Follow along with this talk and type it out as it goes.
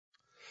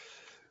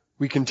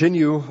We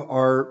continue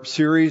our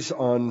series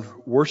on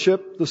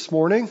worship this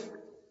morning.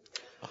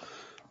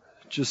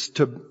 Just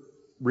to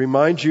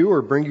remind you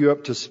or bring you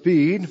up to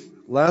speed,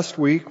 last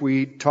week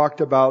we talked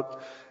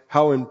about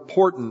how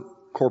important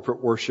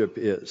corporate worship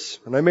is.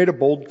 And I made a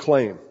bold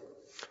claim.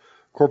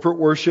 Corporate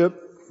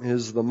worship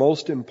is the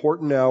most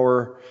important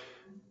hour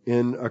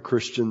in a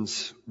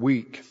Christian's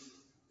week.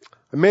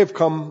 I may have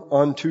come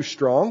on too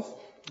strong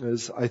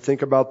as I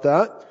think about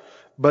that,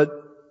 but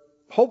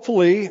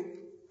hopefully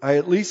I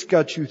at least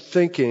got you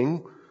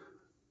thinking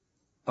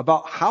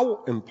about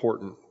how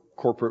important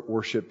corporate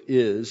worship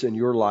is in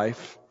your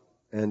life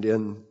and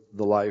in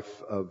the life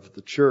of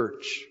the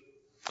church.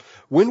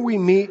 When we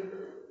meet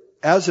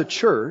as a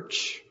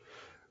church,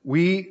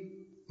 we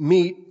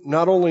meet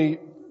not only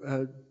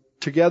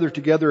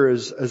together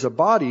as a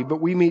body,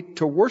 but we meet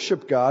to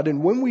worship God.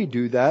 And when we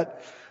do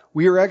that,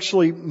 we are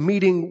actually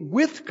meeting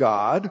with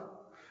God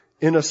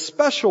in a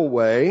special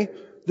way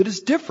that is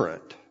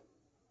different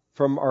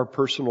from our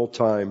personal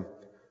time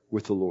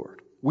with the Lord.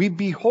 We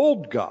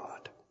behold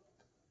God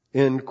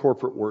in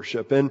corporate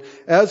worship. And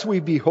as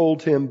we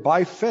behold Him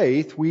by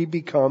faith, we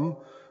become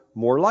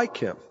more like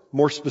Him.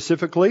 More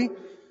specifically,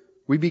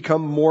 we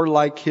become more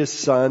like His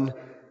Son,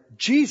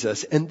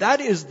 Jesus. And that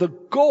is the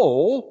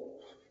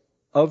goal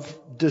of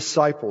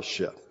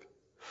discipleship.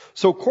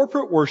 So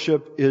corporate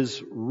worship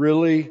is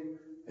really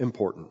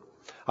important.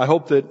 I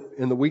hope that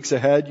in the weeks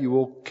ahead you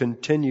will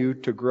continue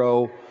to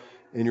grow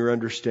in your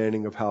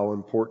understanding of how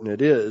important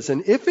it is.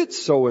 And if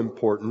it's so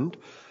important,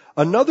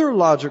 another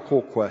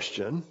logical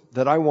question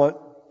that I want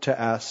to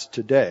ask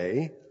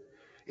today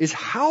is,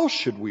 how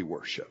should we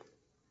worship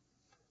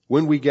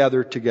when we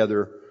gather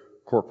together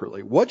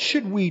corporately? What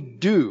should we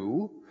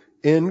do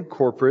in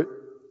corporate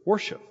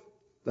worship?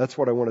 That's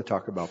what I want to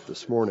talk about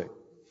this morning.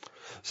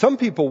 Some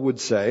people would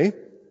say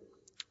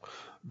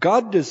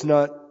God does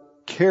not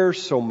care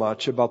so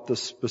much about the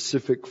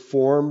specific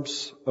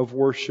forms of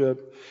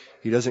worship.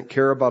 He doesn't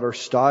care about our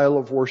style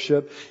of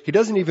worship. He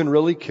doesn't even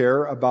really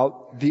care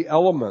about the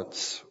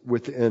elements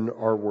within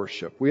our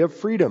worship. We have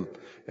freedom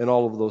in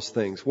all of those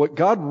things. What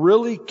God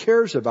really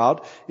cares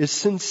about is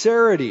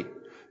sincerity,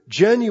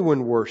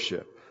 genuine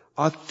worship,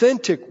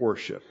 authentic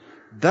worship.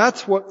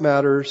 That's what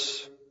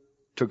matters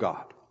to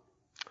God.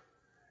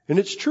 And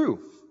it's true.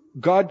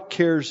 God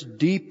cares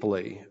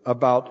deeply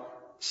about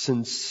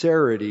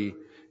sincerity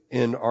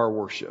in our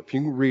worship.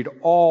 You can read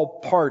all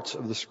parts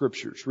of the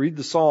scriptures. Read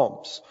the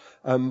Psalms.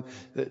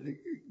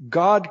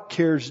 God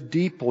cares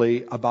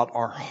deeply about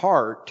our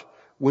heart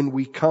when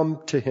we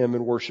come to Him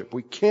in worship.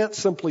 We can't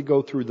simply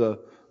go through the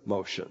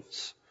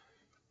motions.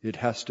 It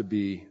has to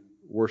be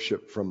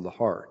worship from the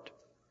heart.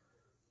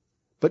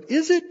 But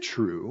is it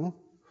true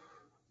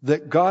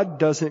that God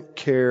doesn't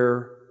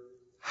care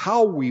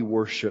how we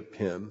worship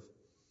Him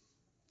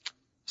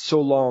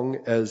so long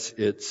as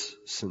it's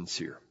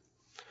sincere?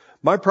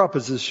 My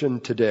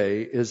proposition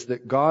today is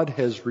that God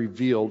has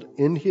revealed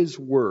in His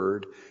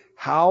Word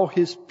how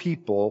His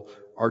people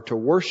are to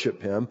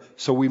worship Him,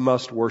 so we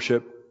must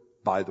worship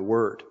by the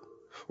Word.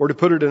 Or to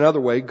put it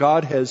another way,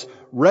 God has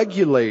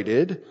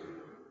regulated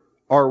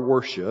our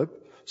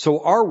worship,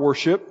 so our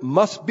worship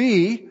must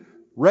be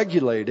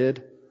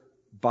regulated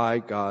by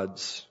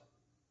God's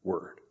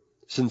Word.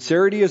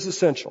 Sincerity is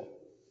essential,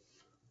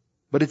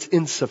 but it's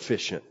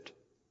insufficient.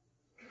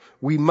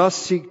 We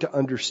must seek to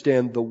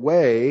understand the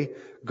way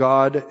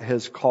God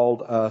has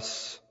called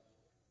us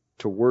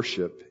to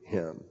worship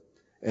Him.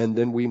 And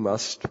then we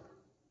must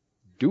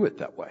do it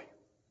that way.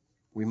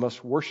 We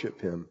must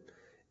worship Him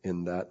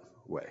in that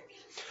way.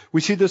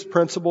 We see this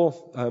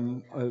principle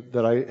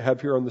that I have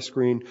here on the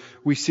screen.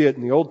 We see it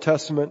in the Old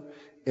Testament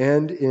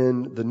and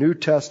in the New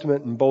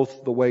Testament, in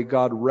both the way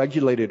God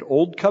regulated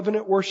Old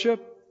Covenant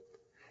worship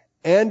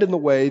and in the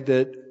way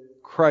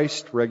that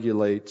Christ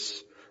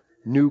regulates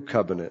New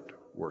Covenant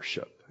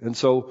worship. And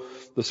so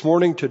this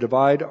morning, to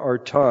divide our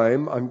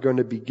time, I'm going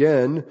to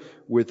begin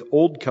with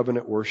Old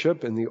Covenant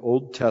worship in the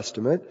Old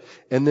Testament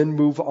and then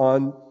move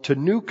on to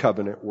New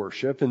Covenant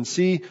worship and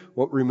see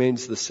what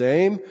remains the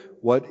same,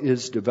 what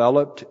is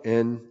developed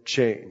and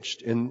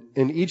changed. In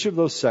each of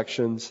those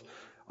sections,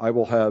 I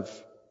will have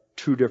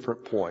two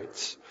different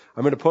points.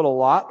 I'm going to put a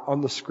lot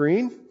on the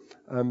screen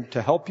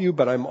to help you,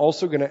 but I'm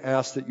also going to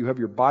ask that you have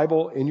your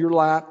Bible in your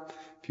lap.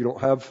 If you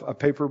don't have a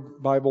paper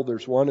Bible,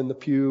 there's one in the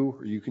pew,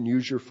 or you can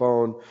use your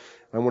phone.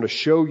 I want to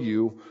show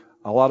you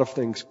a lot of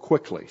things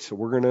quickly.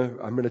 So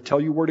I'm going to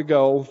tell you where to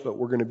go, but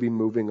we're going to be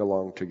moving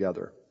along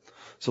together.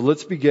 So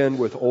let's begin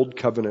with Old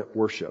Covenant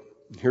worship.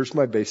 Here's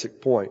my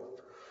basic point.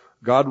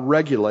 God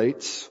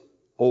regulates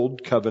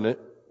Old Covenant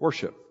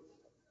worship.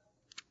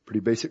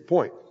 Pretty basic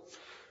point.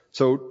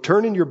 So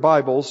turn in your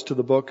Bibles to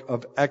the book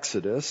of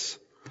Exodus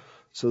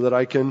so that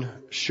I can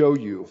show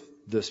you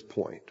this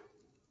point.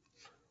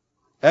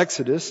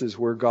 Exodus is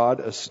where God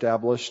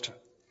established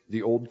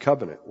the Old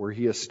Covenant, where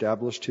He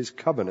established His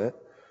covenant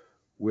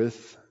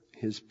with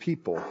His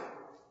people.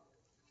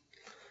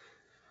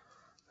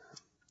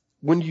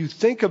 When you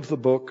think of the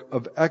book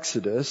of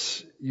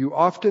Exodus, you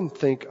often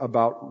think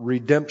about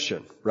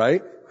redemption,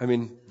 right? I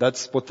mean,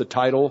 that's what the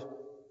title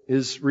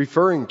is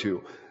referring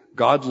to.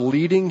 God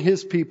leading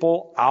his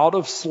people out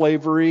of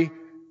slavery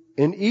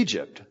in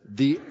Egypt.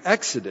 The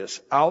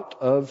Exodus out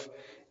of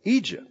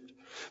Egypt.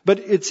 But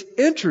it's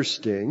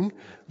interesting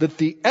that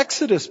the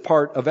Exodus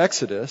part of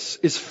Exodus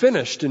is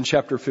finished in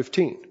chapter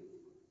 15.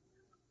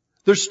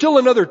 There's still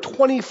another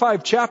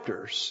 25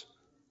 chapters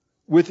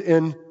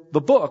within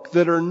the book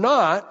that are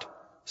not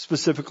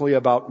specifically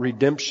about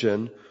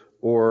redemption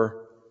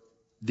or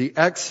the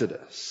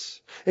Exodus.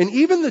 And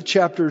even the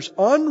chapters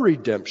on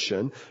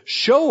redemption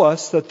show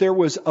us that there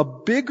was a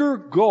bigger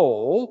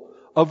goal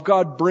of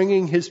God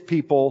bringing his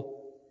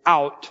people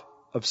out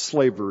of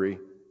slavery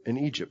in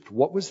Egypt.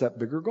 What was that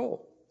bigger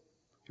goal?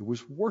 It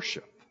was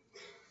worship.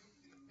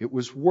 It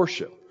was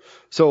worship.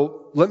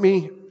 So let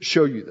me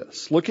show you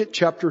this. Look at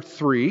chapter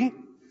 3,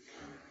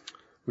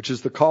 which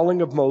is the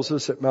calling of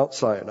Moses at Mount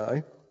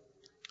Sinai,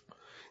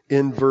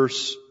 in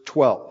verse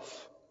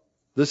 12.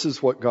 This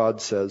is what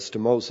God says to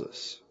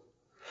Moses.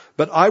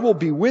 But I will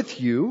be with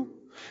you,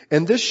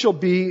 and this shall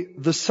be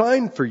the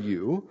sign for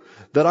you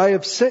that I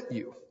have sent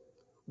you.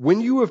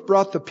 When you have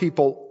brought the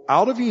people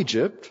out of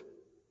Egypt,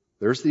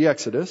 there's the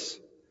Exodus,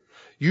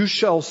 you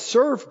shall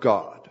serve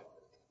God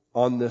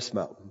on this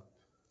mountain.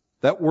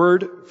 That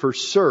word for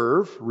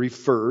serve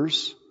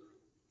refers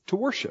to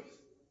worship.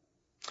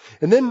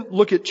 And then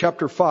look at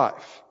chapter 5,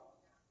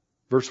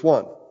 verse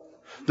 1.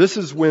 This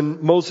is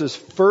when Moses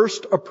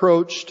first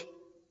approached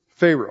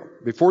Pharaoh,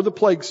 before the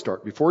plagues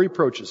start, before he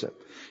approaches him.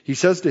 He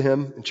says to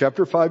him in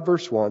chapter 5,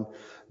 verse 1,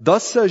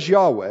 "Thus says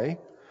Yahweh,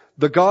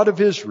 the God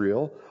of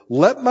Israel,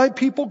 let my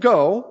people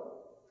go,"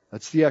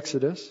 that's the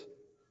Exodus,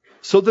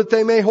 "so that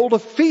they may hold a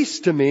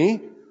feast to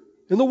me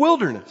in the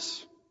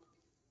wilderness."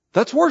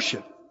 That's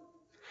worship.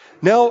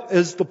 Now,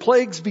 as the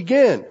plagues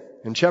begin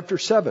in chapter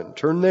 7,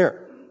 turn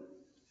there.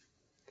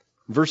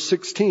 Verse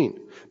 16.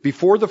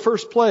 Before the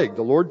first plague,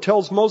 the Lord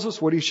tells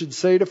Moses what he should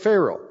say to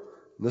Pharaoh.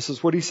 And this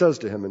is what he says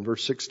to him in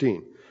verse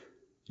 16.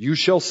 "You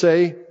shall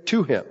say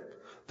to him,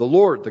 the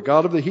Lord, the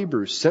God of the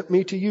Hebrews, sent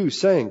me to you,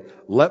 saying,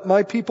 let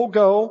my people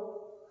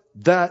go,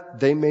 that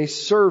they may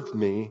serve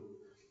me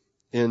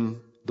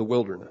in the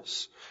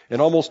wilderness."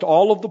 In almost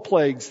all of the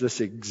plagues,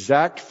 this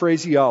exact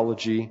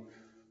phraseology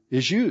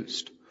is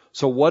used.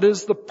 So what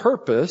is the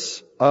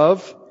purpose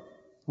of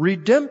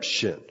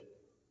redemption?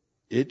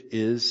 It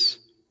is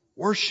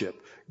worship.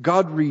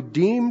 God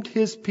redeemed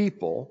his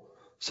people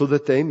so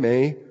that they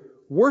may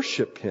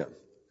worship him.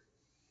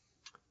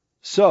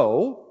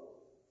 So,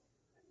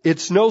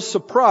 it's no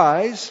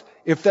surprise,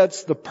 if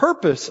that's the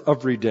purpose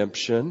of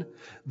redemption,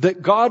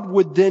 that God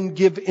would then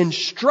give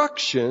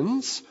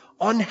instructions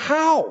on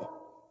how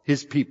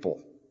his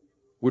people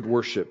would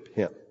worship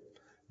him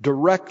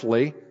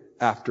directly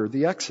after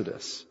the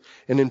Exodus.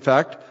 And in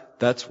fact,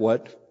 that's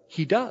what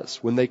he does.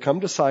 When they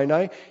come to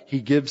Sinai, he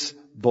gives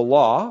the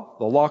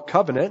law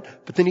covenant,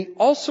 but then he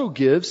also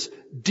gives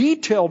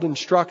detailed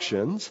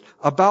instructions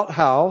about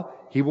how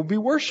he will be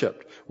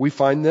worshiped. We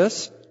find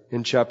this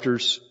in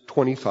chapters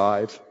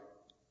 25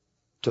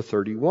 to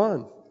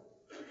 31.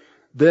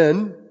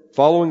 Then,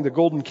 following the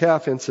golden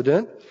calf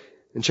incident,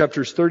 in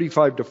chapters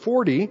 35 to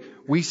 40,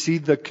 we see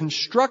the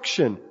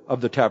construction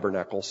of the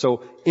tabernacle.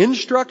 So,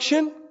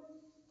 instruction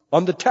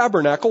on the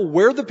tabernacle,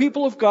 where the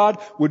people of God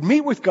would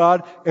meet with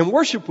God and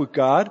worship with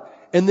God,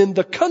 and then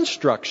the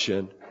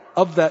construction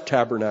of that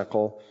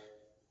tabernacle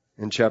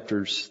in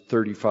chapters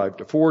 35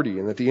 to 40.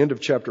 And at the end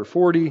of chapter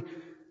 40,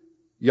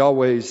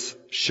 Yahweh's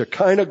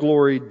Shekinah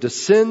glory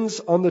descends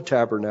on the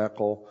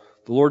tabernacle.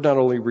 The Lord not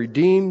only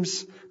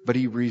redeems, but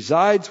he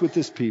resides with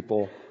his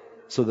people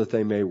so that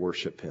they may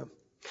worship him.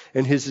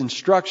 And his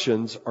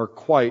instructions are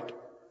quite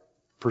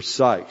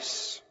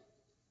precise.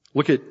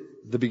 Look at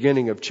the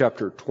beginning of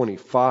chapter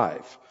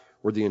 25,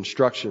 where the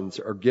instructions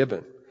are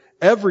given.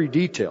 Every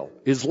detail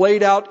is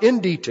laid out in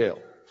detail.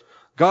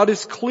 God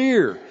is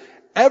clear.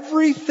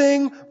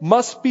 Everything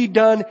must be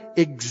done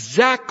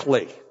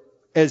exactly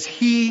as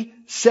he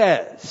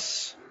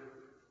says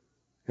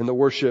in the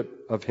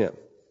worship of him.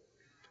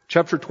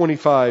 Chapter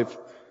 25,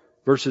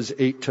 verses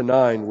 8 to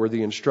 9, where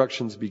the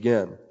instructions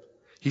begin.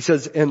 He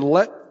says, "And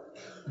let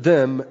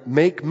them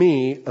make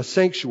me a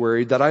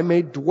sanctuary that I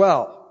may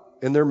dwell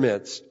in their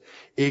midst,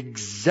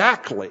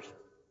 exactly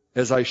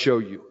as I show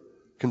you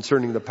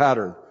concerning the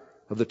pattern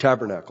of the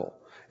tabernacle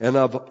and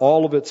of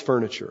all of its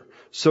furniture.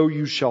 So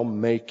you shall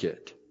make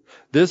it."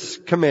 This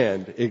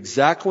command,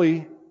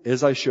 exactly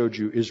as I showed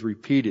you, is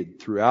repeated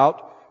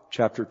throughout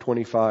chapter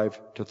 25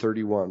 to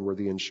 31, where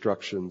the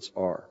instructions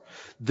are.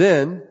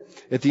 Then,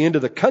 at the end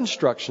of the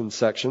construction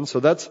section, so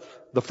that's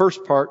the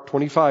first part,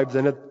 25,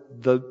 then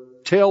at the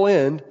tail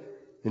end,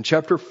 in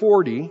chapter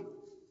 40,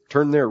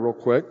 turn there real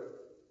quick.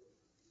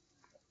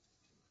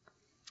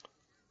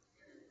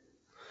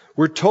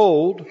 We're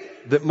told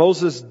that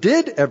Moses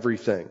did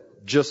everything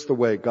just the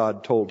way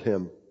God told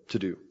him to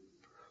do.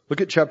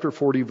 Look at chapter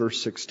 40,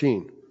 verse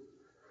 16.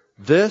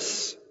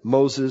 "This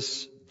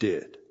Moses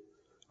did,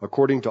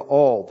 according to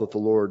all that the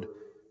Lord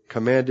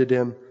commanded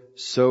him,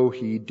 so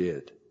he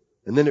did."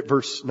 And then at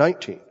verse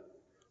 19,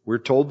 we're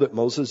told that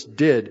Moses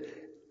did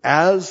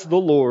as the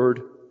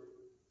Lord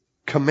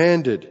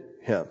commanded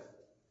him.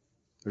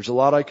 There's a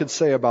lot I could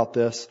say about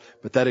this,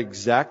 but that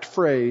exact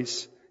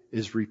phrase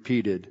is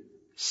repeated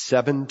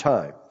 7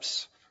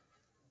 times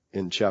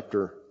in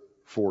chapter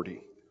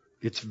 40.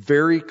 It's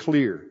very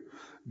clear.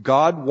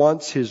 God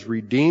wants His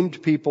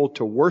redeemed people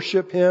to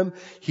worship Him.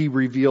 He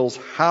reveals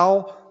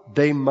how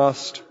they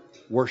must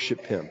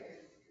worship Him.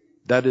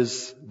 That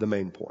is the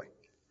main point.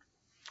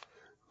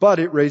 But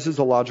it raises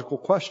a logical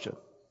question.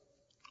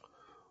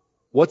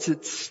 What's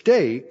at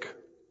stake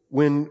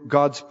when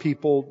God's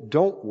people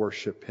don't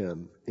worship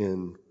Him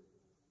in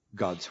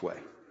God's way?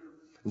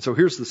 And so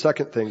here's the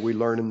second thing we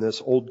learn in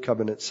this Old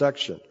Covenant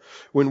section.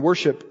 When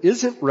worship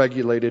isn't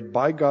regulated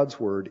by God's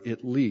Word,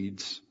 it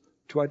leads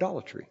to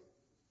idolatry.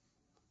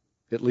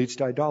 It leads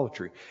to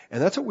idolatry.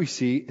 And that's what we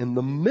see in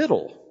the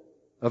middle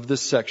of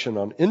this section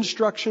on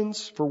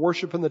instructions for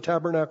worship in the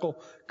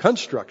tabernacle,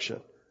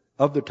 construction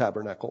of the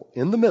tabernacle.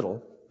 In the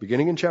middle,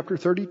 beginning in chapter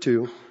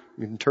 32,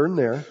 you can turn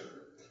there,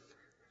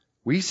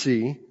 we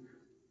see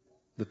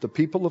that the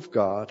people of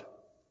God,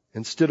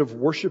 instead of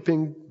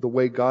worshiping the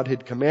way God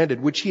had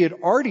commanded, which He had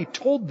already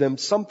told them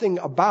something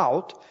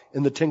about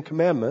in the 10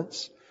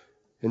 Commandments,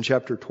 in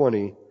chapter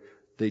 20,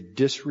 they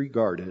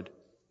disregarded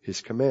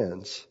His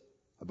commands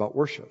about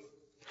worship.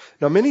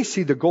 Now, many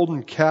see the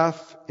golden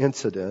calf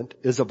incident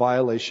as a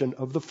violation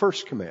of the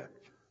first command.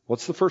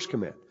 What's the first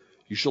command?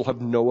 You shall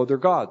have no other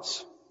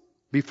gods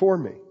before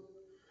me.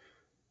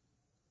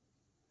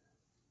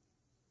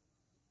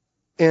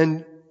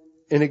 And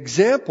an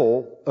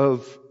example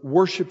of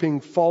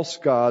worshiping false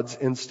gods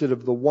instead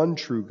of the one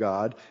true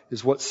God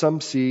is what some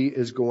see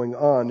is going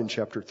on in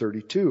chapter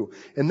 32.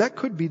 And that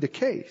could be the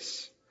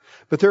case.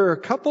 But there are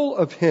a couple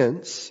of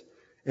hints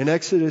in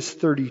Exodus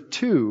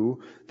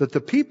 32 that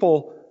the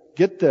people,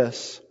 get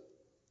this,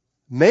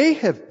 may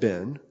have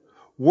been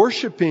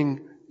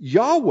worshiping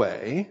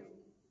Yahweh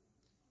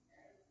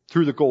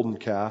through the golden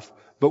calf,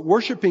 but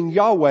worshiping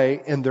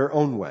Yahweh in their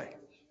own way.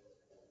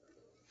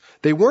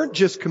 They weren't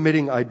just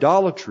committing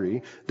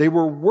idolatry, they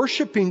were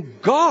worshiping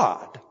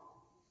God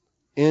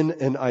in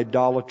an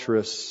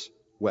idolatrous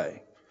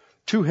way.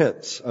 2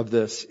 hints of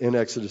this in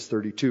Exodus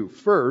 32.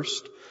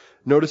 First,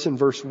 notice in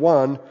verse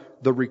 1,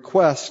 the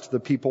request the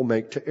people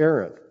make to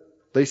Aaron.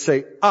 They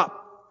say, "Up,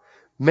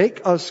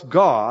 make us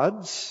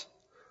gods.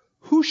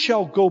 Who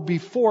shall go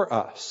before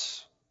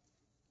us?"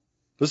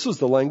 This was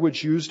the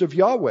language used of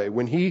Yahweh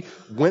when He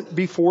went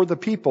before the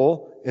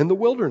people in the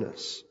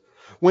wilderness.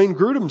 Wayne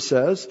Grudem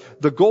says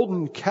the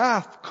golden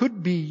calf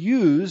could be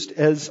used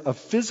as a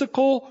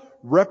physical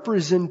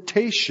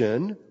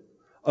representation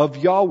of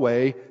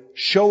Yahweh,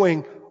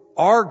 showing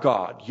our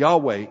God,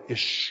 Yahweh, is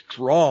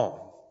strong.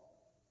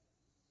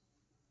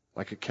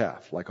 Like a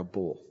calf, like a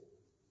bull.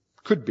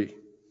 Could be.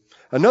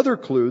 Another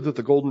clue that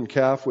the golden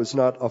calf was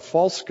not a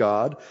false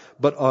god,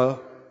 but a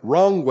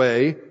wrong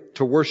way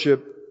to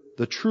worship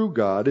the true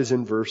God is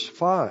in verse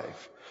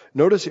 5.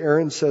 Notice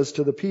Aaron says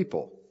to the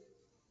people,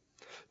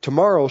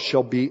 "Tomorrow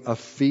shall be a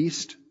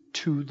feast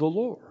to the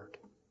Lord."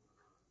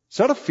 It's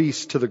not a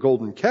feast to the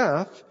golden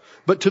calf,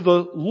 but to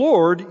the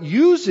Lord,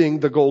 using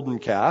the golden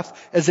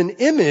calf as an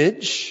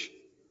image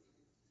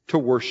to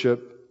worship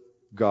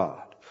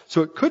God.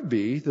 So it could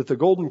be that the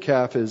golden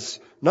calf is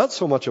not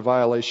so much a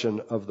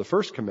violation of the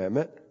first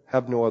commandment,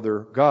 have no other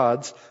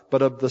gods,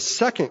 but of the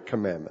second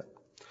commandment.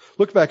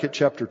 Look back at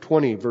chapter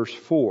 20, verse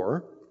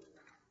 4.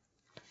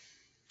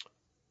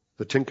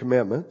 The 10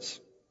 Commandments.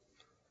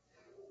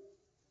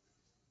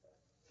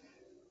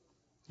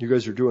 You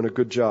guys are doing a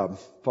good job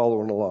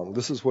following along.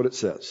 This is what it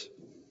says.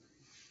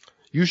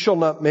 "You shall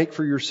not make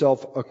for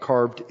yourself a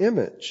carved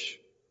image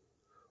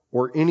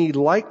or any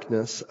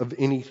likeness of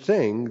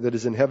anything that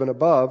is in heaven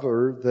above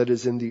or that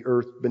is in the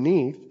earth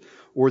beneath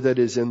or that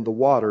is in the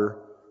water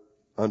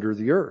under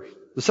the earth."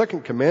 The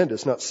second command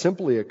is not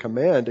simply a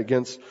command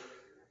against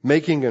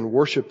making and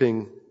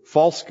worshiping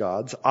false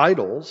gods,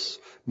 idols.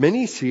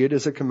 Many see it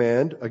as a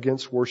command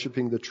against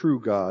worshiping the true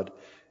God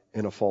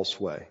in a false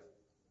way.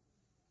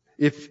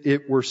 If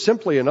it were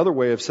simply another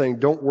way of saying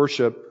don't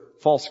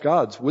worship false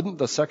gods, wouldn't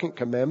the second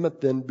commandment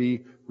then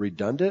be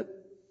redundant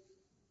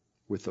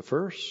with the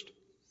first?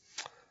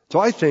 So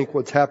I think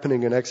what's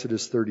happening in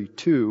Exodus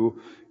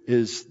 32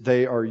 is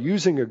they are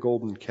using a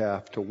golden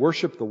calf to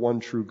worship the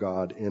one true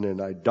God in an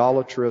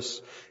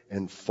idolatrous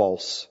and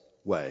false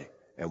way.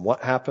 And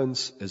what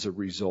happens as a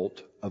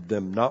result of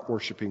them not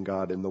worshiping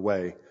God in the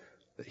way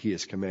that He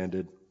has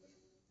commanded?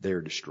 They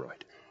are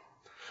destroyed.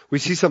 We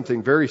see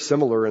something very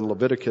similar in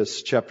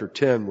Leviticus chapter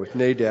 10 with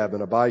Nadab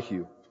and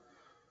Abihu.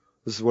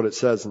 This is what it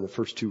says in the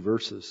first 2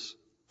 verses.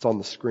 It's on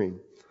the screen.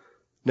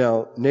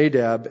 Now,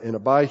 Nadab and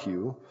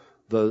Abihu,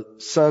 the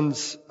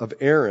sons of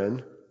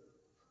Aaron,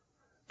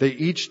 they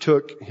each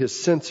took his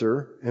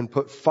censer and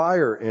put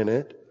fire in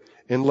it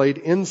and laid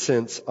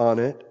incense on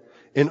it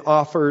and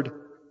offered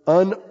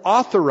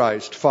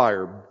unauthorized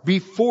fire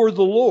before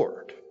the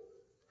Lord,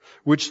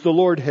 which the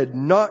Lord had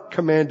not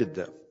commanded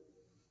them.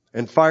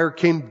 And fire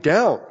came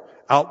down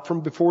out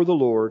from before the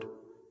Lord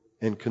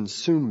and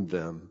consumed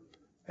them,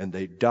 and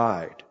they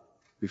died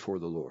before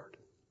the Lord.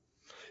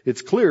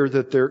 It's clear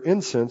that their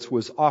incense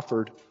was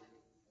offered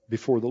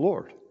before the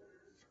Lord.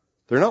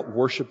 They're not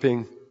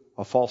worshiping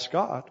a false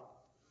god.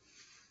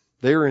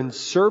 They are in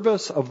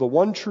service of the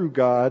one true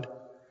God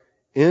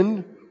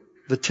in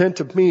the tent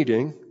of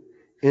meeting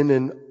in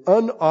an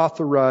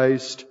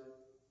unauthorized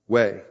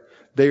way.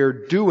 They are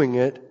doing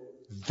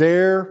it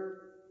their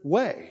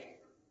way.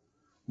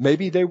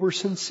 Maybe they were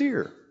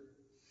sincere.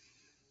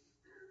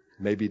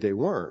 Maybe they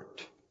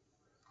weren't.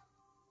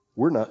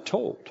 We're not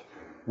told.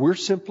 We're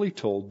simply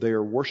told they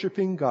are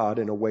worshiping God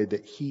in a way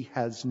that He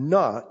has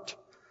not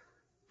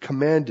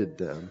commanded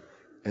them,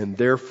 and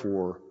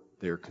therefore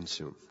they are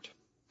consumed.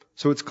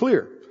 So it's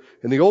clear.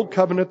 In the Old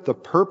Covenant, the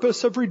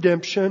purpose of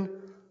redemption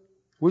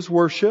was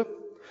worship.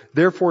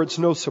 Therefore, it's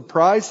no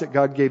surprise that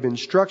God gave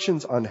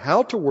instructions on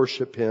how to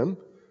worship Him,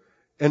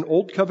 and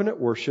Old Covenant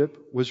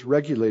worship was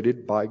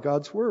regulated by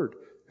God's Word.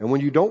 And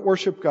when you don't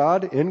worship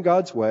God in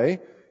God's way,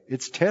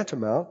 it's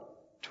tantamount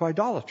to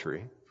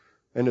idolatry.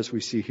 And as we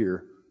see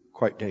here,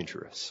 quite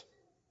dangerous.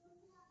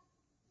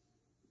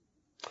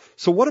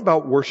 So what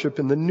about worship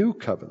in the New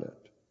Covenant?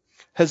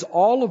 Has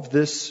all of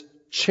this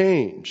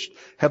changed?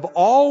 Have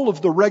all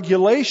of the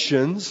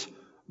regulations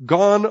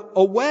gone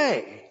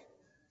away?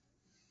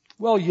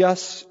 Well,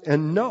 yes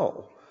and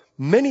no.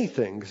 Many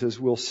things, as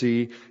we'll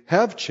see,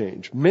 have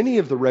changed. Many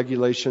of the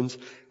regulations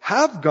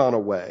have gone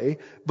away,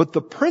 but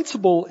the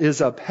principle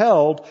is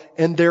upheld,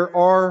 and there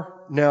are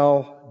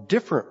now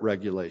different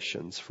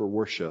regulations for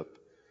worship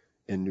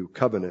in New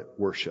Covenant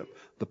worship.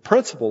 The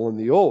principle in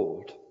the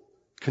Old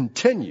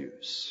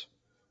continues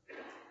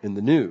in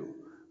the New,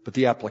 but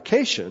the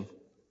application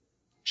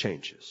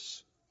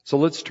changes. So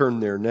let's turn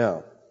there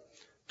now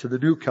to the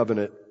New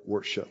Covenant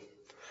worship.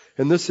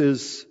 And this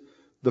is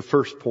the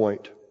first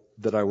point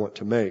that I want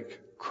to make.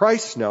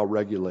 Christ now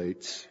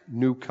regulates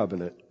New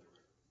Covenant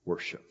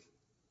worship.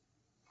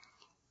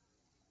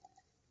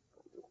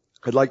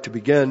 I'd like to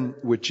begin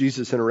with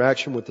Jesus'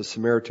 interaction with the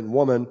Samaritan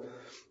woman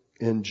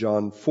in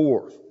John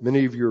 4.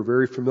 Many of you are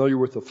very familiar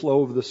with the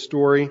flow of the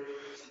story.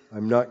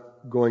 I'm not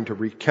going to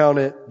recount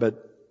it,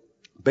 but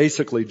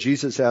basically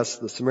Jesus asks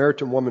the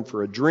Samaritan woman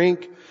for a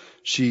drink.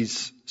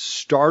 She's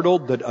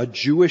startled that a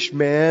Jewish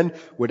man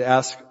would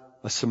ask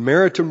a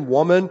Samaritan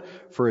woman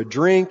for a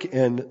drink,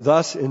 and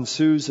thus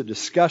ensues a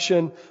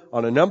discussion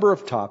on a number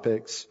of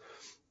topics.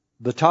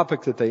 The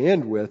topic that they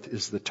end with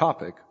is the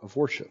topic of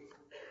worship.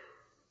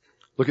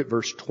 Look at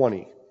verse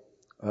 20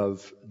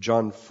 of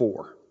John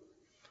 4.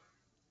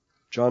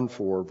 John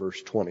 4,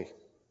 verse 20.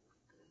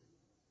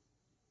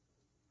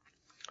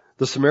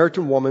 The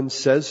Samaritan woman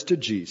says to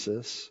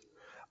Jesus,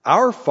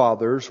 "Our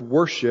fathers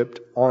worshipped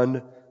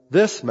on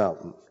this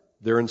mountain,"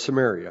 they're in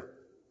Samaria,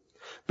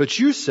 "but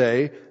you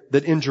say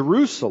that in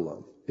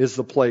Jerusalem is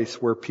the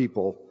place where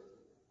people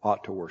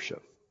ought to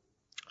worship."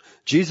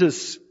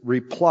 Jesus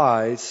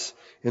replies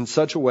in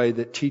such a way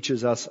that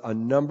teaches us a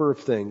number of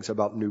things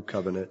about New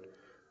Covenant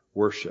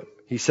worship.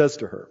 He says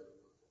to her,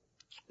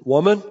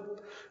 "Woman,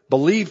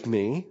 believe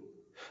me,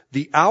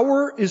 the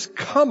hour is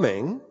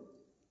coming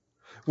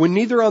when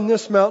neither on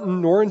this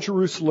mountain nor in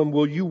Jerusalem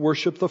will you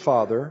worship the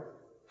Father.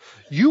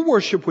 You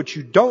worship what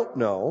you don't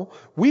know.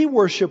 We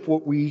worship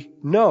what we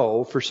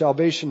know, for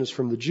salvation is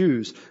from the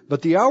Jews.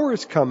 But the hour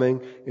is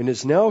coming and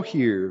is now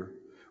here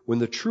when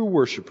the true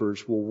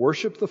worshipers will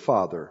worship the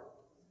Father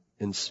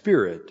in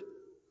spirit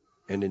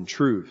and in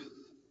truth.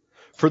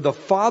 For the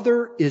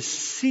Father is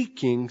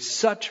seeking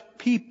such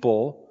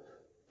people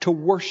to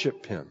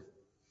worship Him."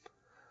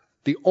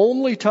 The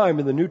only time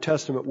in the New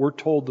Testament we're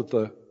told that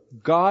the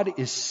God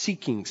is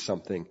seeking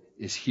something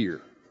is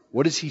here.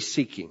 What is He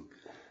seeking?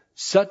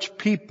 Such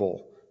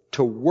people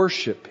to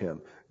worship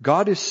Him.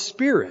 God is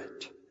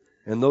spirit,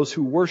 and those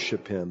who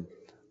worship Him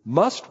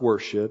must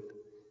worship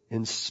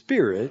in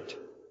spirit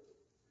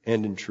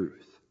and in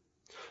truth.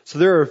 So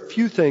there are a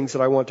few things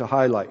that I want to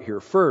highlight here.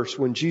 First,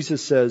 when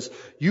Jesus says,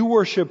 "You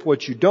worship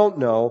what you don't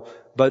know,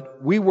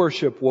 but we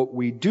worship what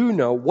we do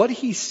know," what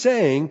He's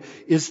saying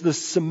is the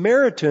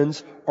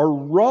Samaritans are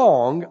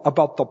wrong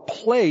about the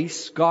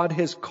place God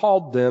has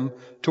called them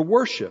to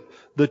worship.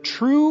 The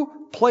true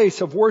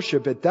place of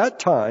worship at that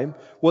time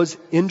was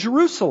in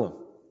Jerusalem,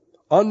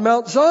 on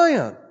Mount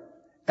Zion,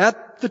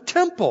 at the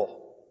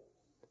temple.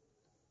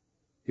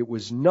 It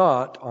was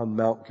not on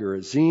Mount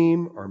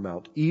Gerizim or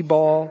Mount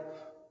Ebal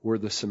where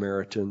the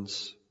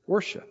Samaritans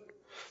worshiped.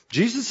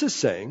 Jesus is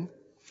saying,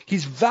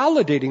 He's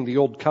validating the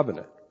Old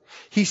Covenant.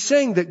 He's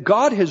saying that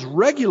God has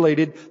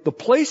regulated the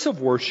place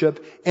of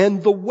worship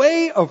and the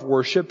way of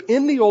worship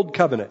in the Old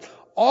Covenant.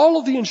 All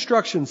of the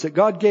instructions that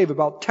God gave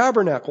about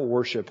tabernacle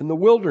worship in the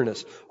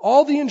wilderness,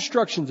 all the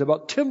instructions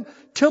about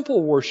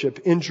temple worship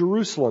in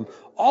Jerusalem,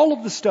 all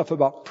of the stuff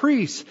about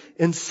priests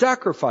and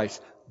sacrifice,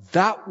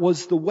 that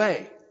was the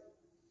way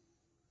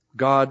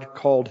God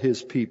called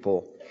His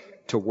people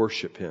to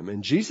worship Him.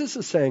 And Jesus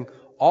is saying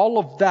all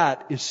of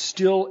that is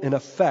still in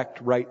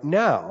effect right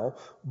now,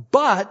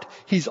 but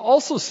He's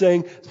also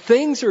saying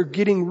things are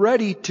getting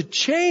ready to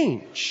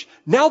change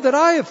now that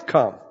I have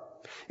come.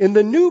 In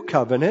the New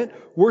Covenant,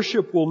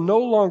 worship will no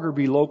longer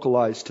be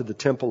localized to the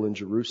temple in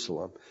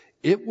Jerusalem.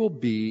 It will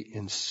be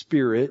in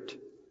spirit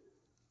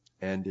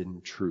and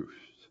in truth.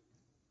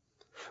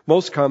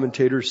 Most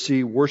commentators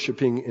see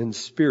worshiping in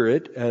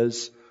spirit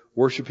as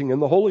worshiping in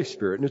the Holy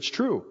Spirit, and it's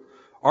true.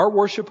 Our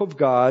worship of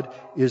God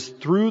is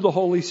through the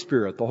Holy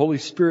Spirit. The Holy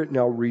Spirit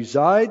now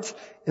resides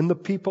in the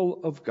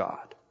people of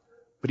God.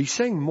 But he's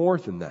saying more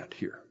than that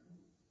here.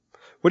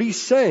 What he's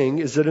saying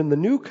is that in the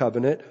new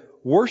covenant,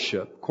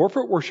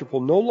 corporate worship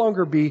will no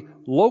longer be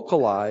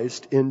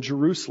localized in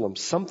Jerusalem.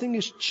 Something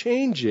is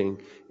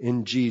changing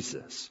in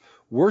Jesus.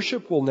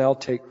 Worship will now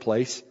take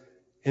place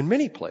in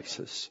many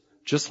places,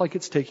 just like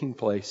it's taking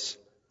place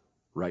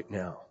right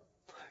now.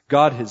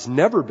 God has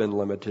never been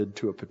limited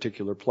to a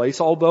particular place,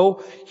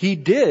 although he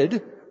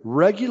did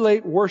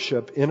regulate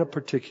worship in a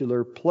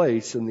particular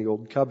place in the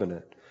Old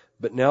Covenant.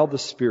 But now the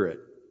Spirit,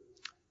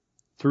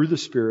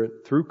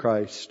 through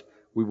Christ,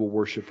 we will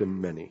worship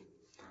in many.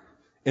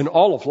 In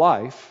all of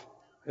life,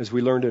 as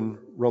we learned in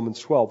Romans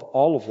 12,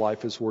 all of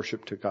life is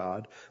worship to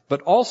God.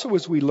 But also,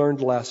 as we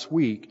learned last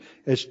week,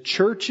 as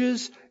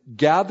churches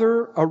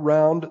gather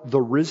around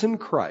the risen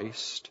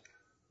Christ,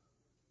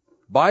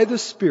 by the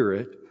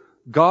Spirit,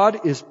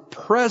 God is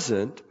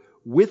present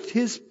with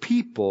his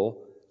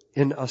people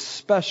in a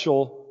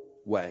special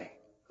way,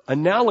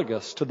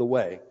 analogous to the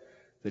way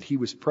that he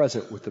was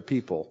present with the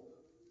people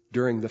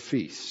during the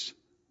feast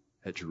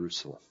at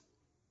Jerusalem.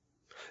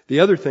 The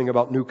other thing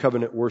about New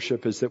Covenant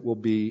worship is that it will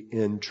be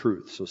in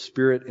truth. So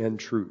spirit and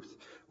truth.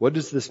 What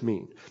does this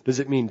mean? Does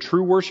it mean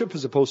true worship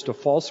as opposed to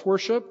false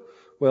worship?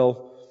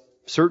 Well,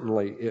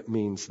 certainly it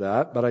means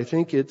that, but I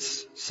think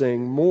it's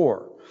saying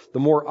more. The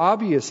more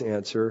obvious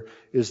answer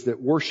is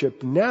that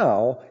worship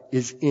now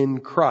is in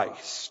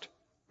Christ.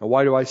 Now,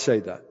 why do I say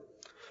that?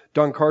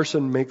 Don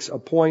Carson makes a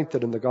point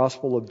that in the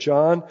Gospel of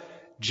John,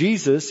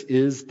 Jesus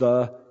is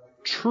the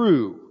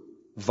true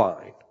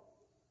vine.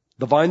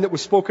 The vine that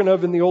was spoken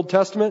of in the Old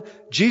Testament,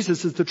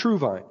 Jesus is the true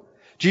vine.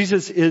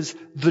 Jesus is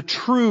the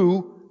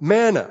true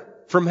manna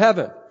from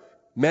heaven.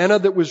 Manna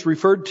that was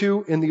referred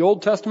to in the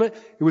Old Testament,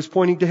 it was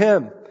pointing to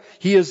him.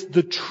 He is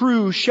the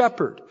true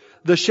shepherd.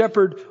 The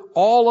shepherd,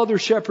 all other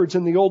shepherds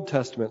in the Old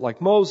Testament,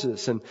 like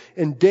Moses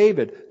and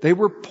David, they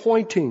were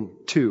pointing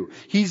to.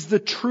 He's the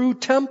true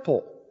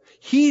temple.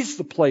 He's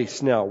the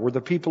place now where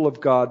the people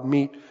of God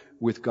meet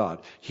with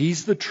God.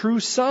 He's the true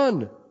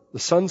Son. The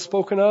Son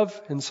spoken of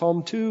in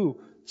Psalm 2,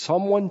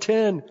 Psalm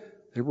 110.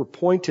 They were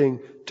pointing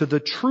to the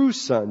true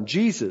Son,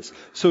 Jesus.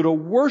 So to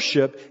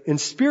worship in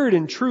spirit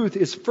and truth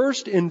is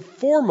first and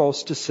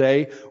foremost to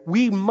say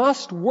we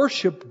must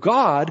worship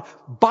God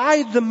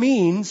by the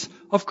means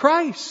of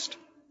Christ.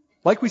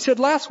 Like we said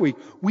last week,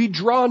 we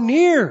draw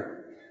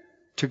near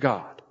to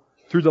God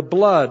through the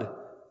blood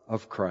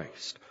of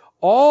Christ.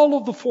 All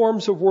of the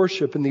forms of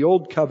worship in the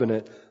Old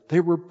Covenant, they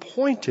were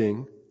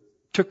pointing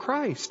to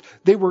Christ.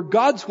 They were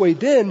God's way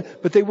then,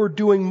 but they were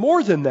doing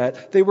more than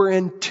that. They were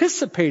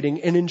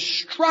anticipating and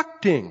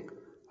instructing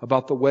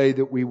about the way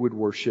that we would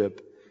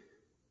worship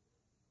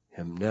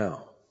him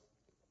now.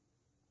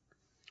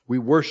 We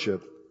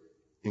worship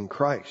in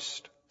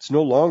Christ. It's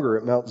no longer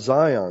at Mount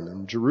Zion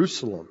in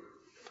Jerusalem.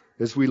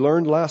 As we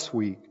learned last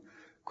week,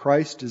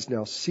 Christ is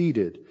now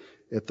seated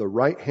at the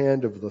right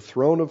hand of the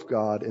throne of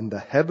God in the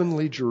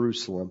heavenly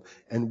Jerusalem.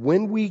 And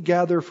when we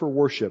gather for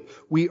worship,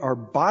 we are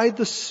by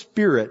the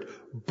Spirit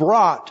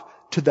brought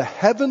to the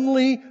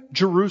heavenly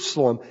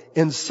Jerusalem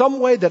in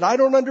some way that I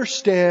don't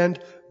understand,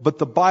 but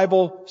the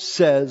Bible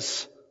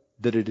says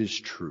that it is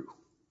true.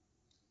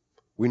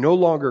 We no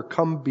longer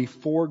come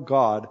before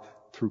God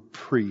through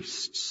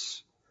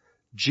priests.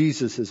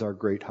 Jesus is our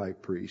great high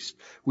priest.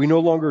 We no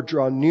longer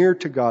draw near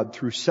to God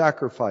through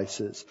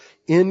sacrifices.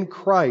 In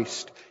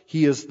Christ,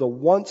 he is the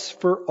once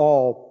for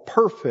all,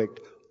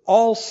 perfect,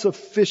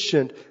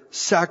 all-sufficient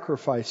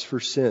sacrifice for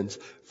sins.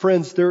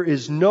 Friends, there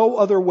is no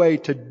other way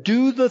to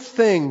do the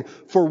thing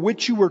for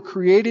which you were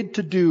created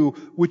to do,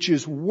 which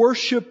is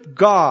worship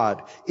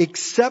God,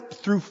 except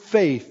through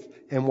faith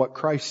in what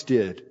Christ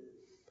did,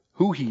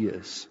 who he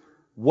is,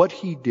 what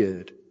he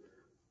did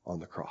on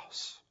the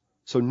cross.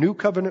 So new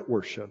covenant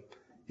worship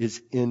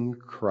is in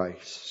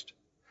Christ.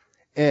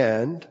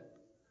 And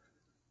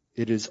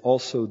it is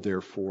also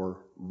therefore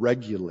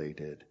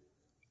regulated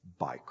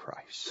by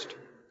Christ.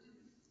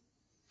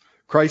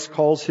 Christ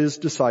calls his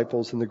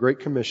disciples in the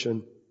Great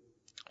Commission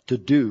to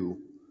do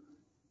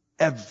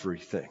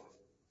everything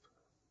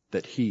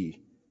that he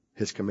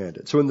has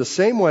commanded. So in the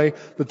same way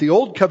that the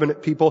Old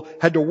Covenant people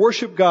had to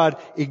worship God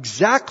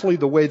exactly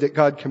the way that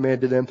God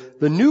commanded them,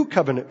 the New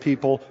Covenant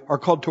people are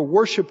called to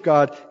worship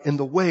God in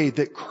the way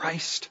that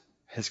Christ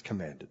has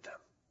commanded them.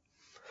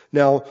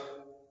 Now,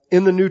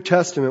 in the New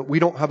Testament, we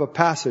don't have a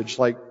passage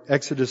like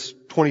Exodus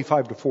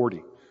 25 to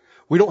 40.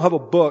 We don't have a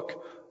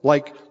book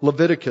like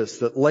Leviticus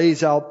that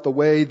lays out the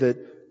way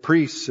that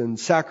priests and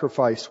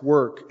sacrifice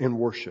work in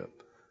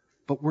worship.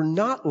 But we're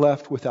not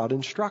left without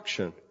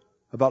instruction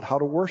about how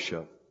to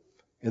worship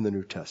in the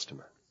New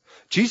Testament.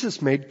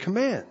 Jesus made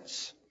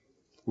commands.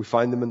 We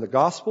find them in the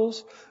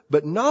Gospels,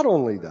 but not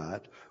only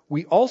that,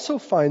 we also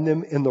find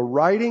them in the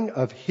writing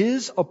of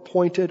his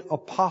appointed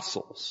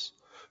apostles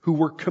who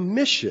were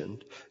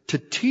commissioned to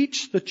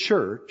teach the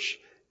church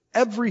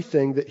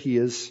everything that he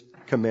has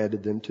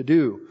commanded them to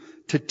do,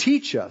 to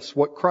teach us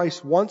what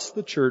Christ wants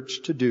the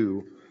church to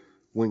do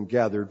when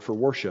gathered for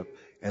worship.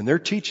 And their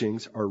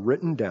teachings are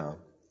written down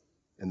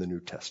in the New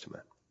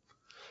Testament.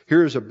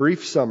 Here is a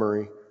brief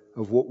summary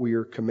of what we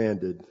are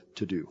commanded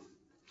to do.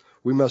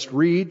 We must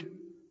read,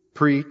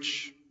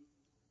 preach,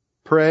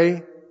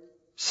 pray,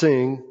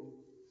 sing,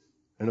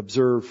 and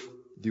observe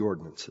the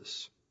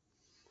ordinances.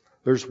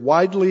 There's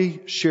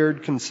widely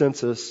shared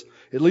consensus,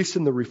 at least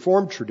in the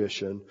Reformed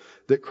tradition,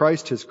 that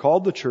Christ has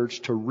called the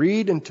church to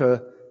read and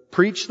to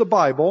preach the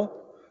Bible,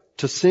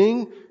 to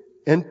sing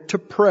and to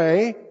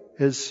pray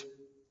as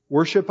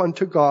worship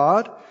unto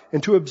God,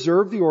 and to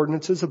observe the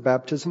ordinances of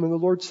baptism and the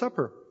Lord's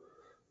Supper.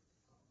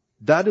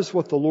 That is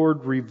what the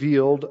Lord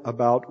revealed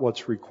about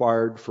what's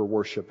required for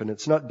worship. And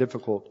it's not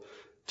difficult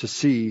to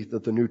see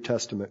that the New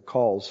Testament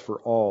calls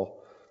for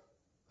all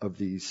of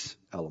these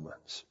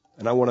elements.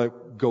 And I want to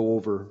go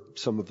over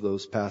some of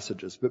those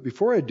passages. But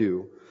before I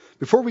do,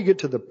 before we get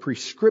to the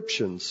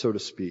prescriptions, so to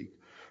speak,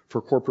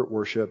 for corporate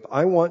worship,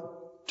 I want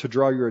to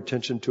draw your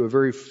attention to a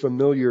very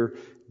familiar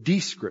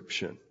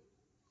description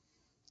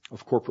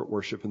of corporate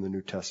worship in the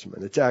New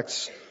Testament. It's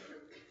Acts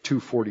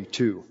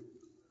 2:42.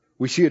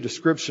 We see a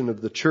description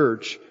of the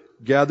church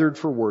gathered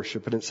for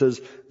worship, and it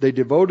says, they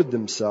devoted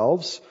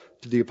themselves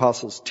to the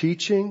apostles'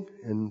 teaching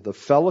and the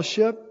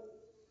fellowship,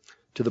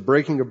 to the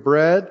breaking of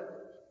bread,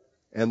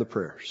 and the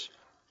prayers.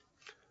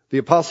 The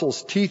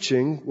apostles'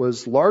 teaching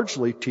was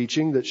largely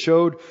teaching that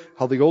showed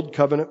how the Old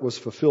Covenant was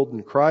fulfilled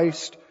in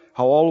Christ,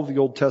 how all of the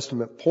Old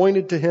Testament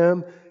pointed to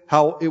Him,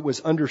 how it was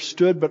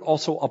understood but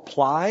also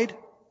applied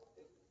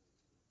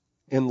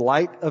in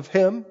light of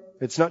Him.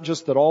 It's not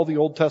just that all the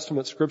Old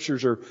Testament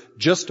scriptures are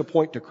just to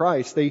point to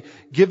Christ. They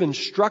give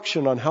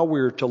instruction on how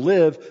we are to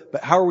live,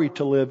 but how are we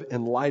to live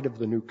in light of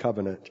the new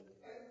covenant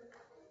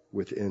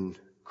within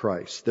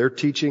Christ. Their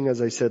teaching,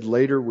 as I said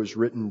later, was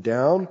written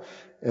down,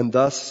 and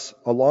thus,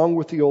 along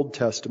with the Old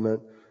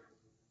Testament,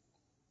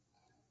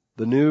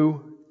 the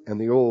New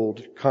and the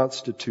Old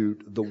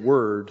constitute the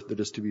Word that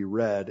is to be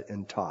read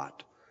and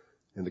taught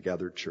in the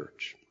gathered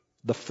church.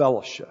 The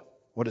fellowship.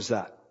 What is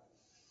that?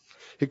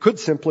 It could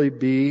simply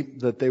be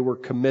that they were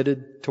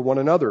committed to one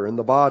another in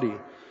the body.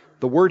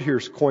 The word here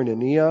is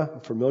koinonia, a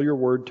familiar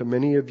word to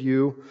many of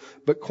you.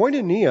 But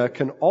koinonia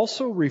can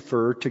also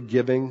refer to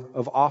giving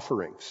of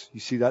offerings.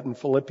 You see that in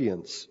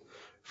Philippians,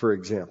 for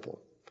example.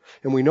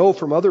 And we know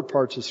from other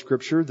parts of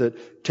Scripture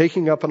that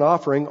taking up an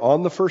offering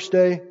on the first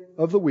day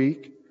of the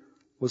week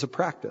was a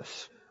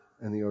practice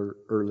in the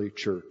early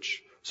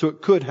church. So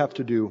it could have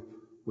to do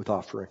with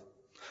offering.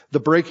 The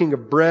breaking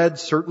of bread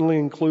certainly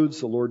includes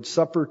the Lord's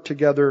Supper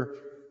together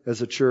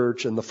as a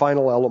church, and the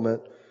final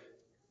element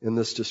in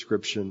this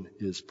description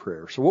is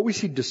prayer. So what we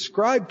see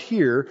described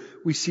here,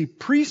 we see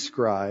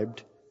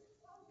prescribed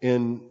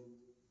in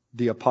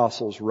the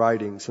apostles'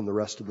 writings in the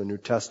rest of the New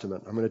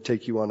Testament. I'm going to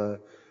take you on a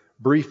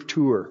brief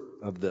tour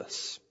of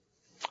this.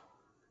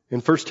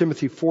 In 1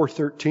 Timothy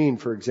 4:13,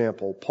 for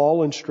example,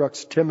 Paul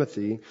instructs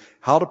Timothy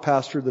how to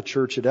pastor the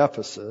church at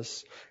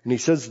Ephesus, and he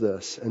says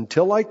this,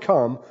 "Until I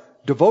come,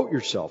 devote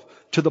yourself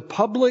to the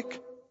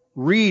public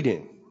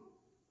reading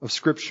of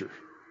Scripture,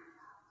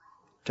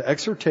 to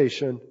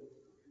exhortation,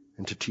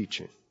 and to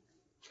teaching."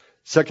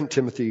 2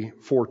 Timothy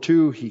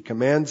 4:2, he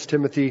commands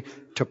Timothy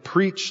to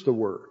preach the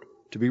word,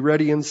 to be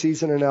ready in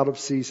season and out of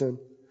season,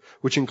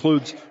 which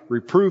includes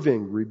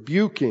reproving,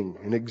 rebuking,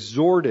 and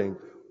exhorting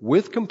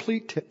with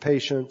complete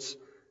patience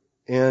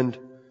and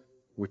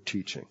with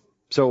teaching.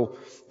 So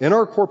in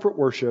our corporate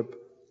worship,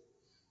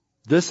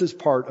 this is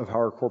part of how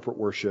our corporate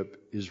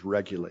worship is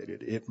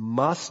regulated. It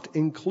must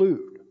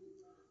include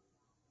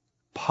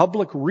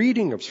public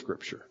reading of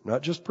Scripture,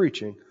 not just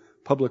preaching,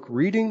 public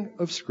reading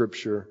of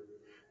Scripture,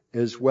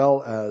 as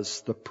well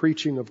as the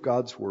preaching of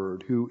God's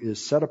Word, who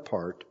is set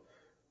apart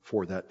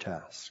for that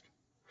task.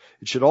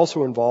 It should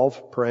also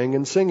involve praying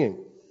and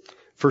singing.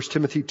 1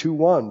 Timothy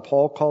 2:1,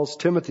 Paul calls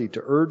Timothy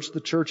to urge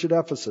the church at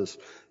Ephesus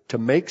to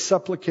make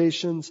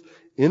supplications,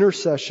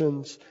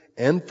 intercessions,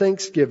 and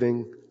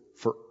thanksgiving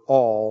for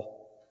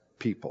all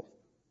people.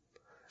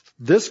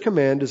 This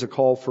command is a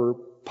call for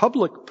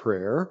public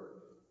prayer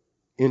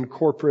in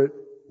corporate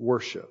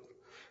worship.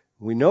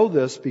 We know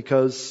this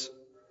because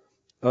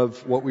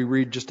of what we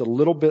read just a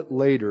little bit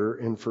later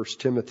in 1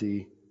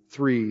 Timothy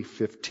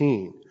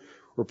 3:15,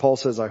 where Paul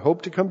says, "I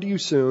hope to come to you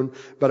soon,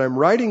 but I'm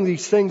writing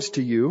these things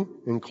to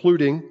you,"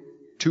 including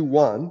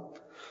 2:1,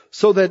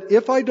 "so that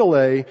if I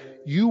delay,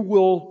 you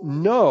will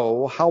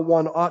know how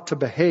one ought to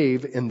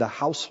behave in the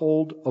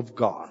household of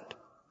God,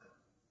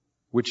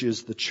 which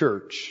is the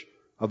church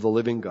of the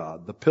living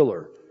God, the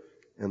pillar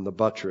and the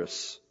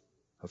buttress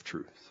of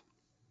truth."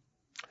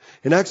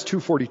 In Acts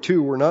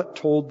 2:42, we're not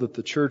told that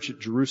the church at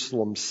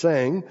Jerusalem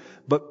sang,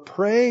 but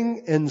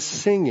praying and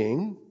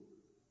singing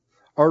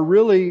are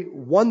really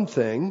one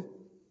thing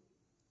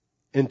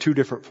in two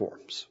different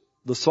forms.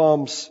 The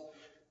Psalms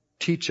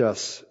teach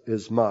us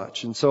as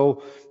much. And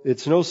so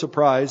it's no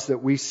surprise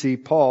that we see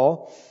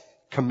Paul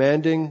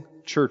commanding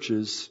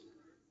churches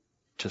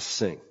to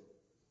sing.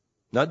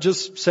 Not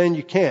just saying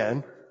you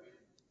can,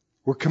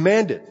 we're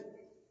commanded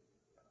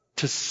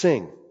to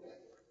sing.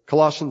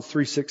 Colossians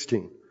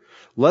 3:16.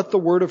 Let the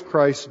word of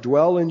Christ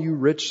dwell in you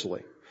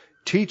richly,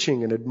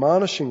 teaching and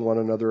admonishing one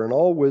another in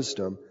all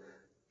wisdom.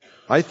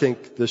 I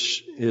think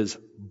this is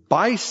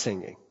by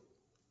singing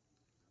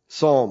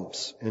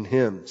psalms and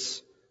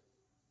hymns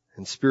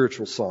and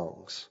spiritual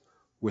songs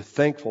with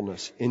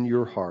thankfulness in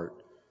your heart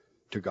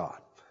to God.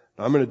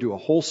 Now, I'm going to do a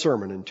whole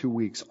sermon in 2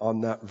 weeks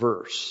on that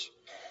verse.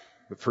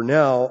 But for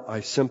now,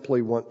 I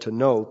simply want to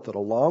note that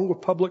along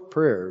with public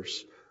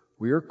prayers,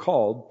 we are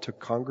called to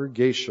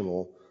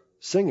congregational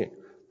singing.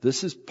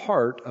 This is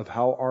part of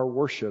how our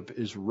worship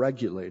is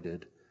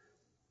regulated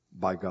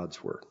by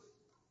God's Word.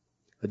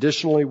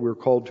 Additionally, we're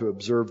called to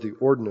observe the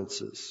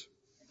ordinances.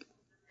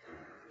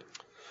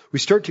 We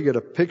start to get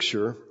a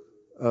picture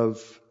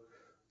of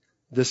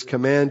this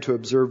command to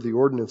observe the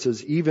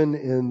ordinances even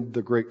in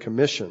the Great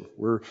Commission,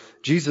 where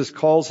Jesus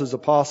calls his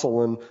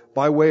apostle and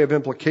by way of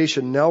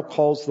implication now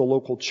calls the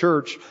local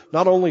church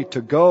not only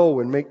to go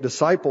and make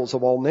disciples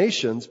of all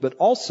nations, but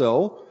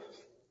also,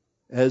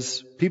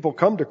 as people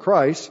come to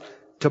Christ,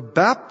 to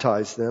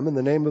baptize them in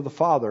the name of the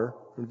Father,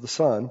 and of the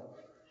Son,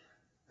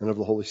 and of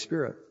the Holy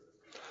Spirit.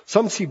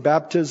 Some see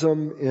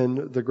baptism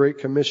in the Great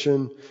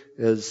Commission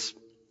as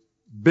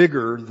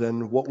bigger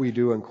than what we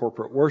do in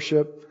corporate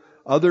worship.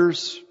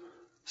 Others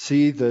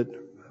see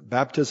that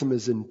baptism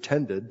is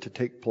intended to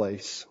take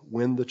place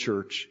when the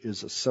church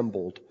is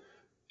assembled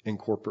in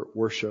corporate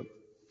worship.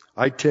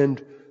 I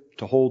tend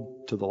to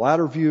hold to the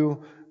latter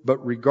view,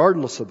 but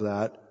regardless of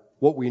that,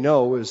 what we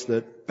know is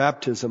that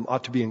baptism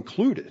ought to be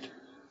included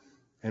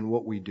in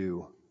what we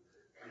do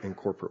in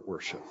corporate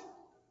worship.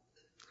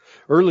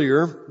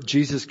 Earlier,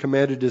 Jesus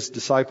commanded his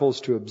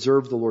disciples to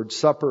observe the Lord's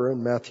Supper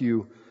in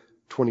Matthew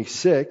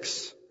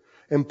 26,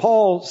 and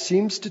Paul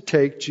seems to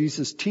take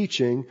Jesus'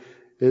 teaching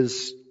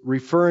as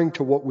referring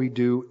to what we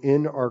do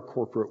in our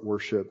corporate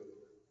worship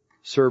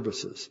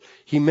services.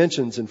 He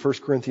mentions in 1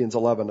 Corinthians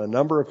 11 a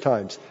number of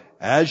times,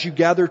 as you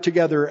gather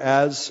together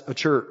as a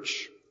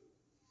church.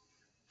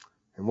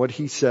 And what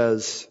he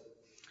says,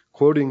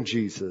 quoting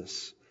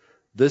Jesus,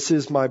 this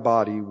is my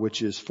body,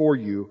 which is for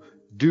you.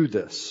 Do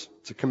this.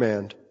 It's a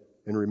command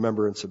in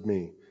remembrance of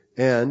me.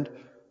 And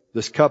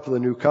this cup of the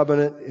new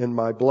covenant in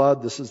my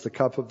blood. This is the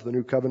cup of the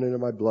new covenant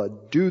in my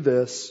blood. Do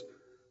this,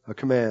 a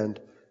command,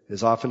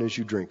 as often as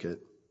you drink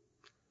it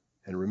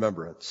in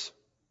remembrance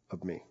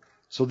of me.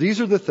 So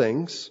these are the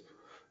things,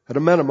 at a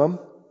minimum,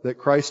 that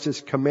Christ has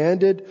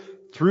commanded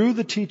through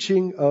the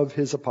teaching of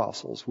his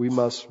apostles. We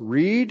must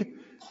read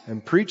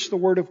and preach the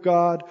Word of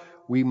God.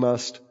 We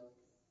must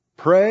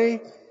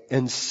pray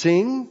and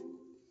sing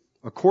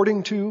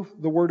according to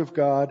the Word of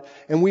God.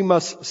 And we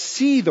must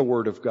see the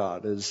Word of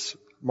God, as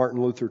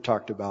Martin Luther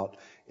talked about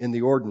in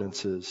the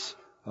ordinances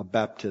of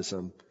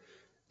baptism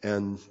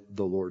and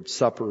the Lord's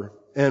Supper.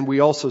 And we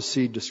also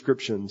see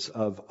descriptions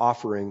of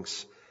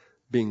offerings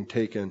being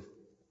taken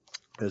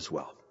as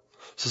well.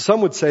 So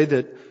some would say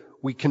that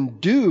we can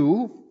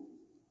do,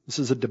 this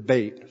is a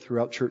debate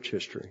throughout church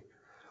history,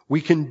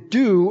 we can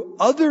do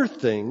other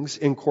things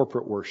in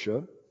corporate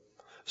worship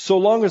so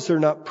long as they're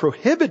not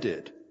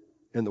prohibited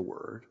in the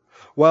Word,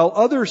 while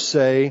others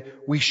say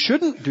we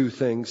shouldn't do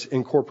things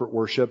in corporate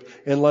worship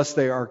unless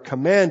they are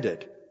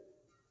commanded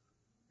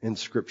in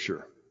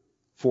Scripture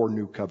for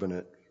New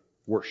Covenant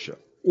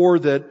worship, or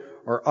that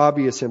are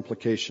obvious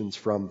implications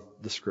from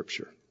the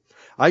Scripture.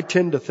 I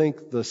tend to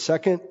think the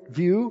second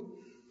view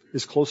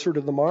is closer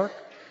to the mark,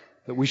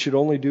 that we should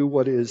only do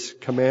what is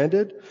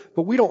commanded,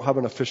 but we don't have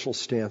an official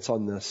stance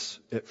on this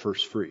at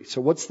First Free.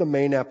 So what's the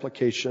main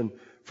application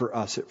for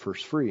us at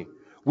First Free?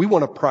 We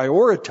want to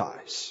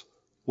prioritize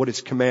what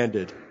is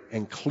commanded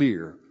and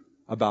clear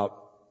about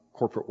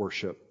corporate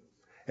worship.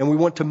 And we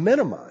want to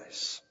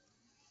minimize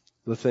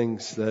the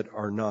things that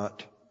are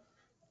not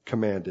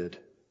commanded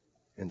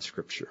in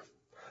Scripture.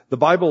 The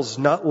Bible's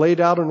not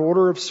laid out an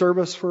order of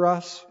service for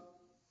us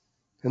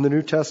in the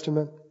New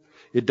Testament.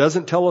 It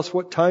doesn't tell us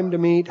what time to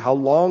meet, how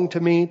long to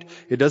meet.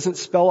 It doesn't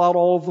spell out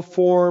all of the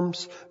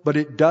forms, but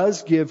it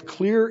does give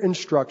clear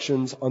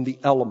instructions on the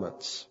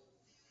elements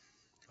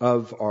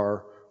of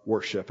our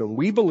worship. And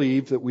we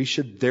believe that we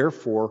should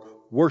therefore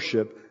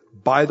worship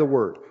by the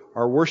Word.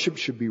 Our worship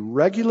should be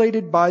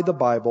regulated by the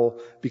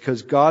Bible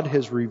because God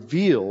has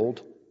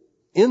revealed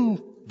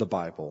in the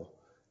Bible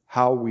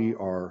how we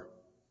are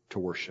to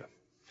worship.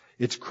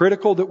 It's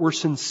critical that we're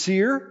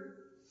sincere,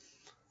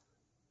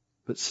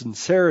 but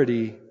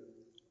sincerity,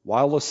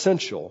 while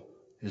essential,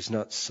 is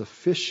not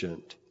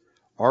sufficient.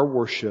 Our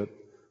worship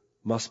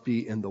must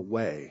be in the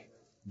way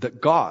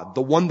that God,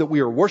 the one that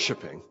we are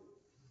worshiping,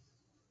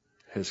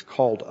 has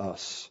called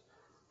us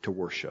to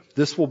worship.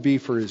 This will be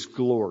for His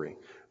glory.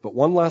 But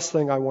one last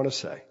thing I want to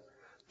say.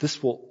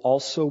 This will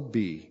also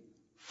be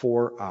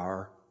for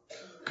our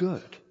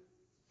good.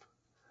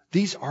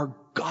 These are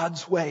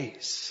God's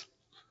ways.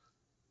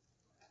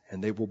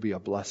 And they will be a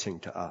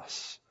blessing to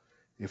us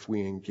if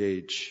we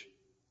engage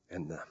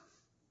in them.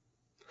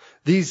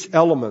 These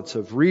elements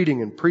of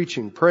reading and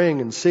preaching, praying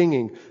and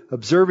singing,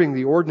 observing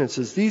the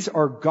ordinances, these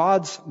are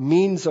God's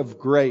means of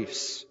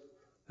grace,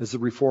 as the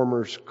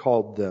Reformers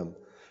called them,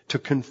 to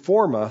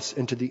conform us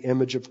into the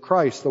image of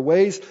Christ. The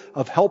ways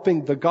of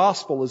helping the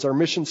gospel, as our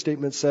mission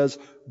statement says,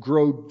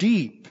 grow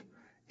deep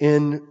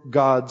in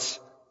God's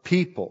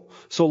people.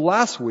 So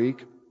last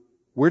week,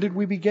 where did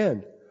we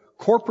begin?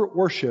 Corporate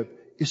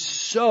worship is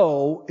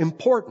so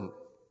important.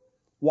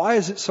 Why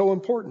is it so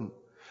important?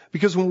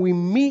 Because when we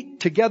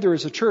meet together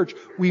as a church,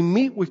 we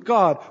meet with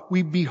God,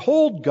 we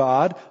behold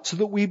God so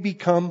that we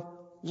become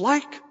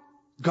like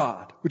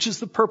God, which is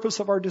the purpose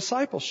of our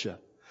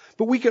discipleship.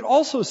 But we could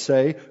also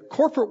say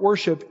corporate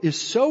worship is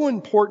so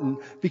important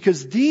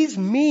because these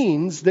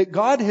means that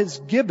God has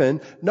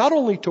given, not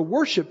only to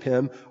worship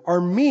Him, are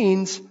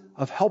means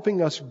of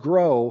helping us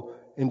grow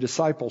in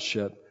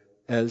discipleship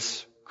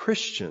as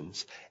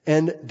Christians.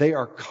 And they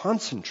are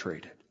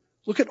concentrated.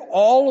 Look at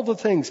all of the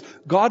things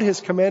God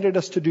has commanded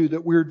us to do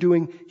that we're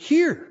doing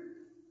here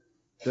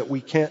that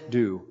we can't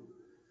do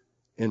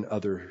in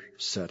other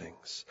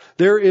settings.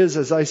 There is,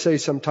 as I say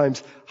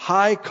sometimes,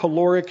 high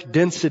caloric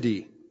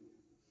density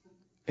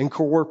in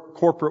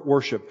corporate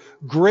worship.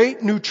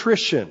 Great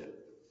nutrition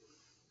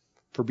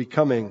for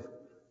becoming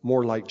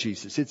more like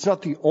Jesus. It's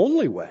not the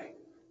only way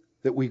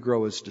that we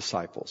grow as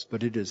disciples,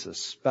 but it is a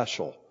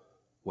special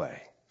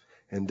way,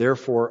 and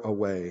therefore a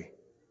way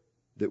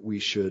that we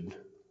should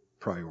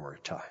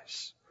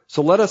prioritize.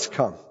 So let us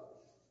come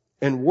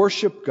and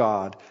worship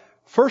God,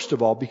 first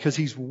of all, because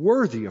He's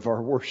worthy of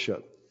our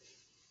worship.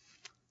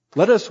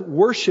 Let us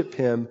worship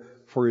Him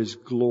for His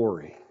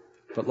glory,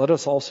 but let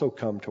us also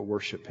come to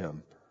worship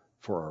Him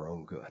for our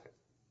own good.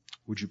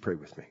 Would you pray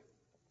with me?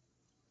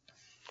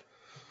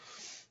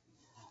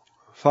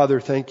 Father,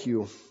 thank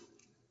you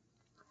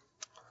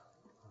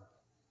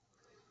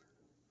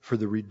for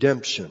the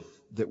redemption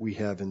that we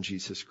have in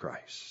Jesus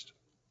Christ.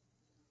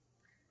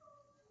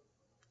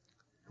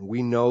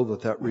 We know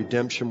that that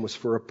redemption was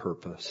for a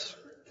purpose,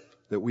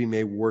 that we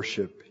may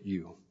worship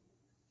you,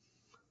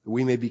 that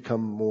we may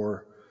become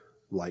more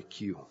like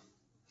you.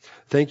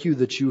 Thank you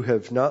that you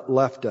have not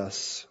left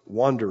us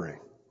wondering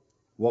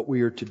what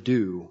we are to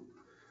do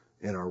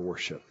in our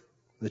worship,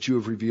 that you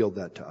have revealed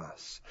that to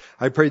us.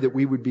 I pray that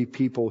we would be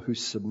people who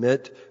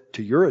submit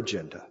to your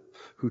agenda,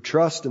 who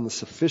trust in the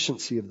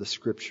sufficiency of the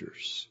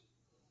Scriptures,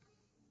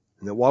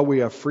 and that while we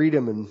have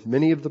freedom in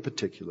many of the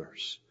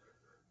particulars,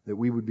 that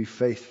we would be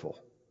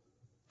faithful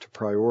to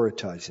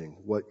prioritizing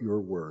what your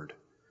word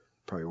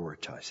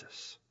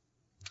prioritizes.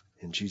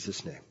 In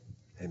Jesus' name,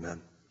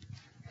 amen.